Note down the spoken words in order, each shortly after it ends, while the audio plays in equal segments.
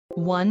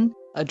1.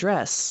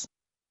 Address.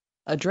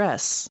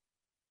 Address.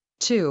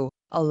 2.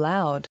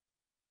 Allowed.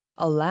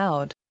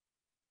 Allowed.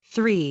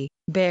 3.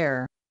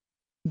 Bear.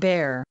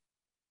 Bear.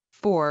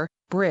 4.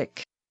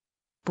 Brick.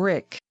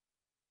 Brick.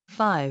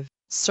 5.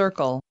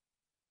 Circle.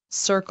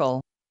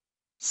 Circle.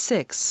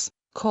 6.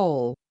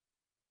 Coal.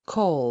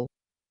 Coal.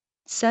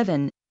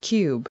 7.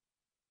 Cube.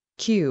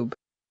 Cube.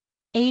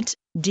 8.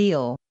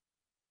 Deal.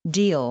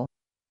 Deal.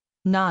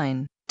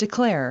 9.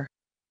 Declare.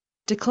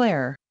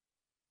 Declare.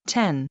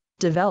 10.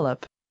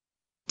 Develop.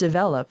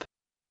 Develop.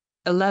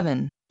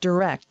 11.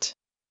 Direct.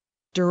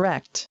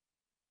 Direct.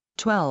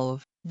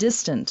 12.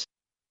 Distant.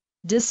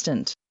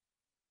 Distant.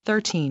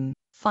 13.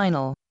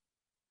 Final.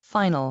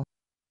 Final.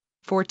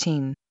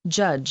 14.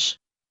 Judge.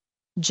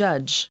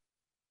 Judge.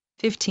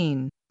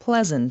 15.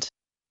 Pleasant.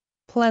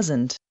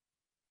 Pleasant.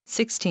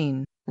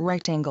 16.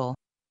 Rectangle.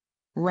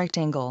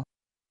 Rectangle.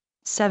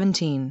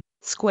 17.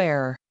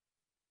 Square.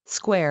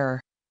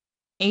 Square.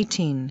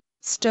 18.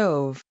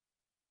 Stove.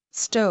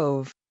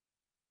 Stove.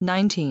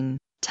 19.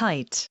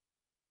 Tight.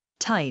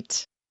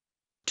 Tight.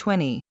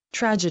 20.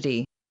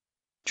 Tragedy.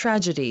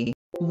 Tragedy.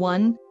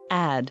 1.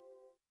 Add.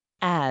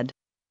 Add.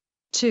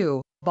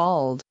 2.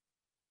 Bald.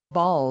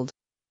 Bald.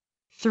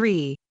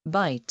 3.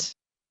 Bite.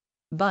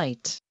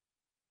 Bite.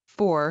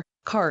 4.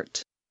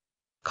 Cart.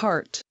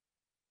 Cart.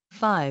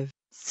 5.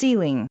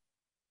 Ceiling.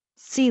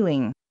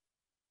 Ceiling.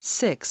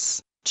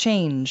 6.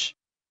 Change.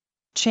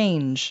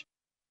 Change.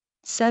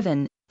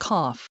 7.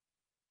 Cough.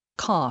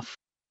 Cough.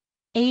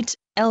 8.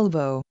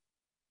 Elbow.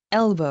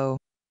 Elbow.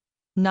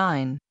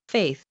 9.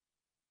 Faith.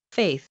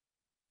 Faith.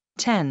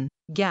 10.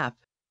 Gap.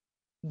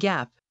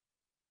 Gap.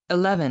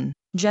 11.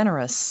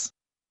 Generous.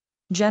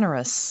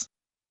 Generous.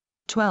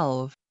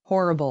 12.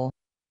 Horrible.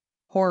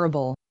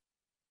 Horrible.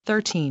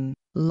 13.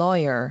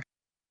 Lawyer.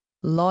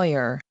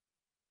 Lawyer.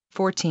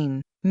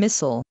 14.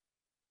 Missile.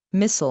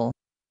 Missile.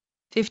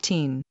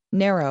 15.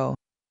 Narrow.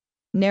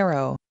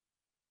 Narrow.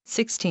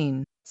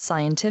 16.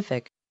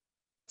 Scientific.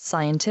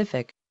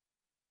 Scientific.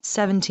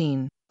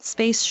 17.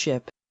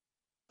 Spaceship.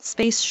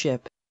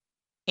 Spaceship.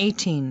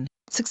 18.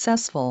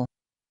 Successful.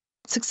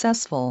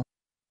 Successful.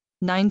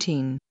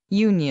 19.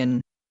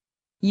 Union.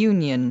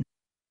 Union.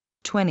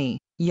 20.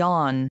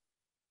 Yawn.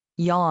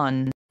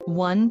 Yawn.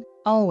 1.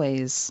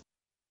 Always.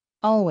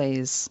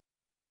 Always.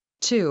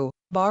 2.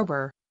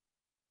 Barber.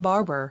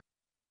 Barber.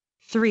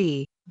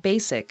 3.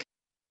 Basic.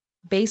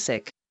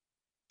 Basic.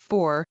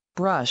 4.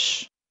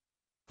 Brush.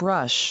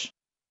 Brush.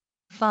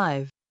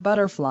 5.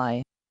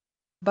 Butterfly.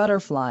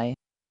 Butterfly.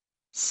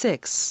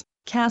 6.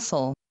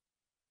 Castle.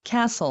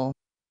 Castle.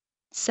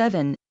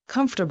 7.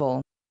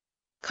 Comfortable.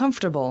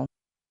 Comfortable.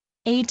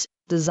 8.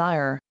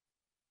 Desire.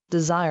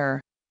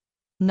 Desire.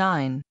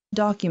 9.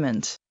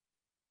 Document.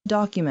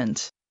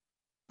 Document.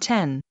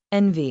 10.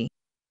 Envy.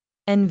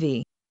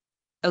 Envy.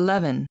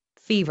 11.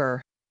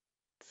 Fever.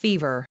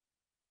 Fever.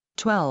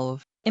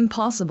 12.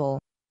 Impossible.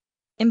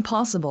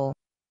 Impossible.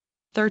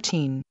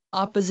 13.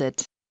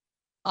 Opposite.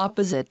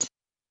 Opposite.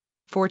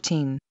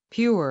 14.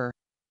 Pure.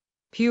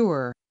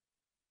 Pure.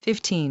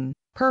 15.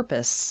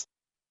 Purpose.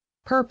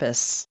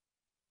 Purpose.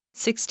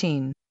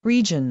 16.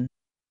 Region.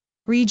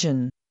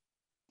 Region.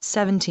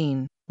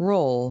 17.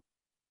 Roll.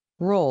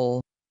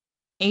 Roll.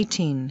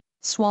 18.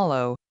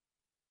 Swallow.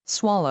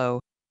 Swallow.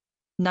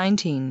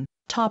 19.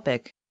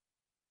 Topic.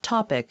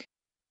 Topic.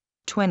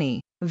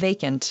 20.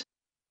 Vacant.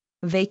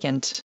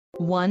 Vacant.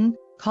 1.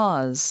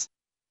 Cause.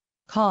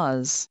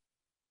 Cause.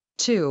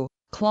 2.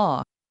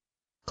 Claw.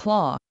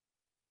 Claw.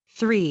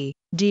 3.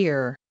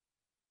 Deer.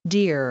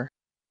 Deer.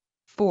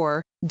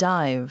 4.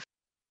 Dive.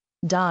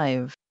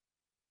 Dive.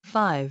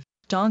 5.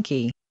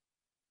 Donkey.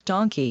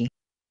 Donkey.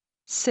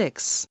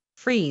 6.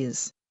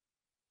 Freeze.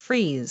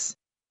 Freeze.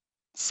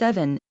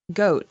 7.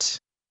 Goat.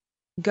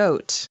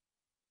 Goat.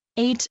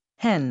 8.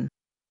 Hen.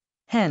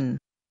 Hen.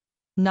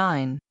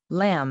 9.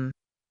 Lamb.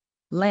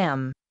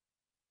 Lamb.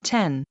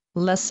 10.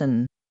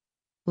 Lesson.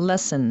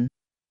 Lesson.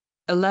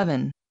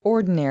 11.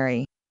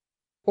 Ordinary.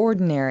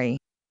 Ordinary.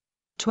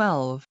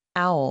 12.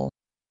 Owl.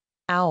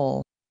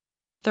 Owl.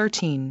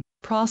 13.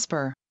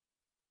 Prosper.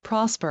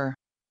 Prosper.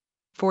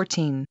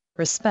 14.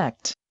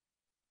 Respect.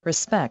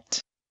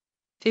 Respect.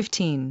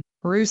 15.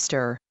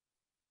 Rooster.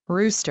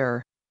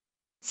 Rooster.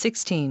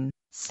 16.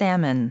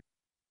 Salmon.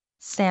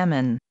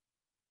 Salmon.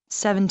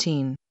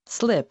 17.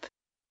 Slip.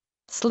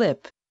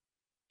 Slip.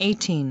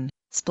 18.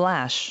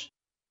 Splash.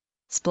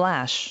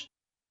 Splash.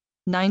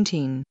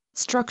 19.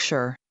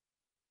 Structure.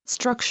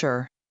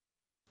 Structure.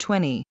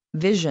 20.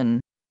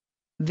 Vision.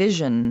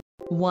 Vision.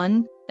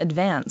 1.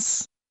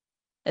 Advance.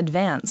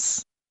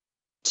 Advance.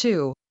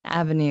 2.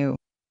 Avenue.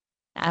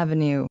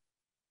 Avenue.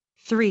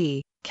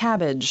 3.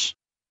 Cabbage.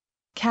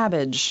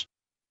 Cabbage.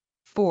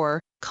 4.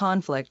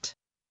 Conflict.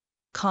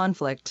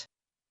 Conflict.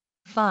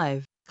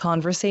 5.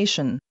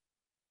 Conversation.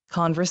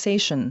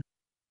 Conversation.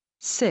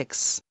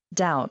 6.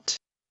 Doubt.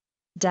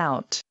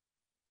 Doubt.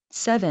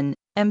 7.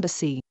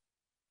 Embassy.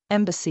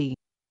 Embassy.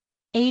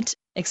 8.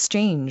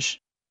 Exchange.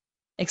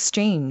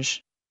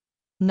 Exchange.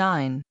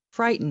 9.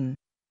 Frighten.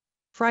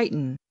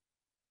 Frighten.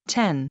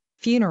 10.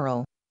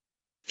 Funeral.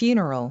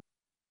 Funeral.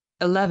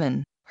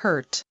 11.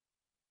 Hurt,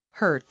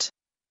 hurt.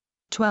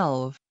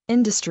 12.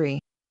 Industry,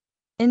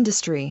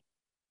 industry.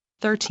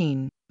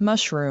 13.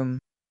 Mushroom,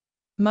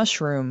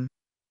 mushroom.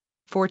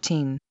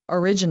 14.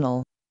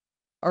 Original,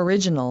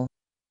 original.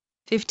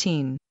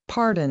 15.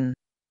 Pardon,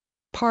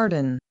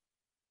 pardon.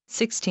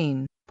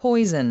 16.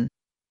 Poison,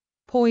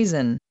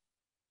 poison.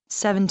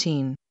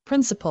 17.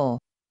 Principle,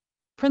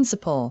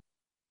 principle.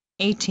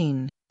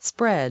 18.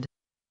 Spread,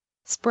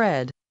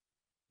 spread.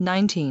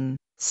 19.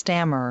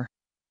 Stammer,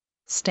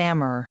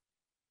 stammer.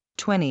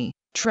 20.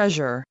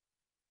 Treasure,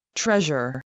 treasure.